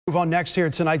Move on next here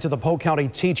tonight to the Polk County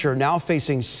teacher now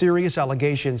facing serious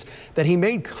allegations that he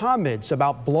made comments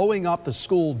about blowing up the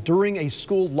school during a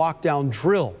school lockdown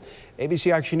drill.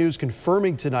 ABC Action News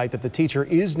confirming tonight that the teacher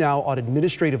is now on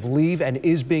administrative leave and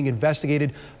is being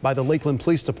investigated by the Lakeland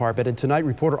Police Department. And tonight,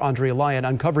 reporter Andrea Lyon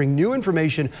uncovering new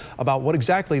information about what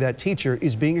exactly that teacher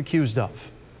is being accused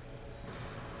of.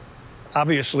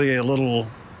 Obviously a little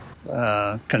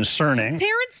concerning.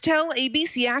 Parents tell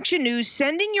ABC Action News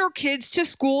sending your kids to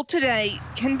school today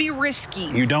can be risky.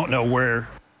 You don't know where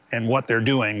and what they're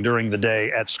doing during the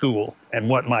day at school and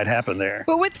what might happen there.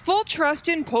 But with full trust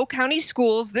in Polk County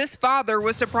schools, this father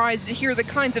was surprised to hear the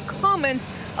kinds of comments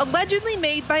allegedly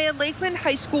made by a Lakeland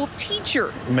high school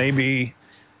teacher. Maybe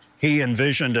he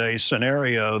envisioned a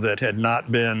scenario that had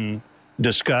not been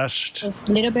discussed. It's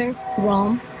a little bit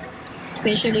wrong.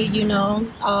 Especially,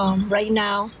 right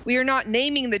now. We are not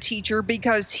naming the teacher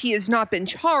because he has not been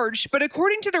charged, but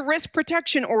according to the risk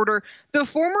protection order, the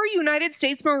former United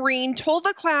States Marine told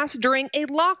the class during a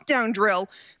lockdown drill,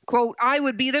 quote, "I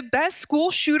would be the best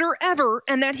school shooter ever,"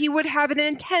 and that he would have an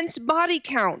intense body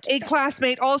count. A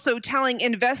classmate also telling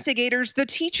investigators the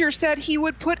teacher said he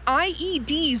would put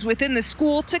IEDs within the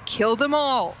school to kill them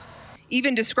all,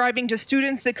 even describing to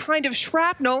students the kind of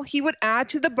shrapnel he would add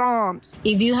to the bombs.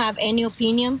 If you have any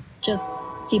opinion, just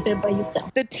keep it by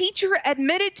yourself. The teacher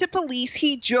admitted to police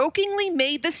he jokingly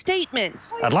made the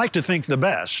statements. I'd like to think the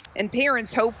best. And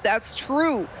parents hope that's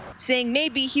true, saying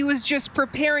maybe he was just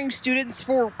preparing students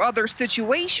for other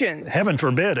situations. Heaven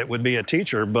forbid it would be a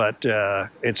teacher, but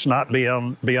it's not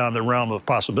beyond the realm of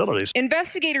possibilities.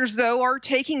 Investigators, though, are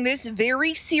taking this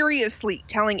very seriously,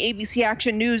 telling ABC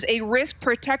Action News a risk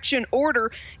protection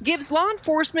order gives law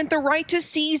enforcement the right to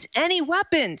seize any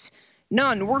weapons.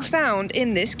 None were found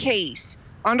in this case.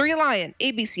 Andrea Lyon,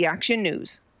 ABC Action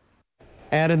News.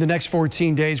 And in the next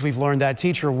 14 days, we've learned that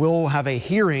teacher will have a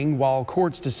hearing while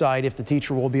courts decide if the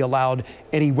teacher will be allowed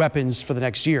any weapons for the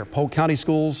next year. Polk County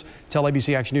schools tell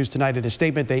ABC Action News tonight in a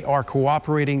statement they are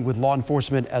cooperating with law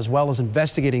enforcement as well as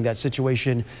investigating that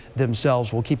situation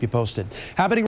themselves. We'll keep you posted. Happening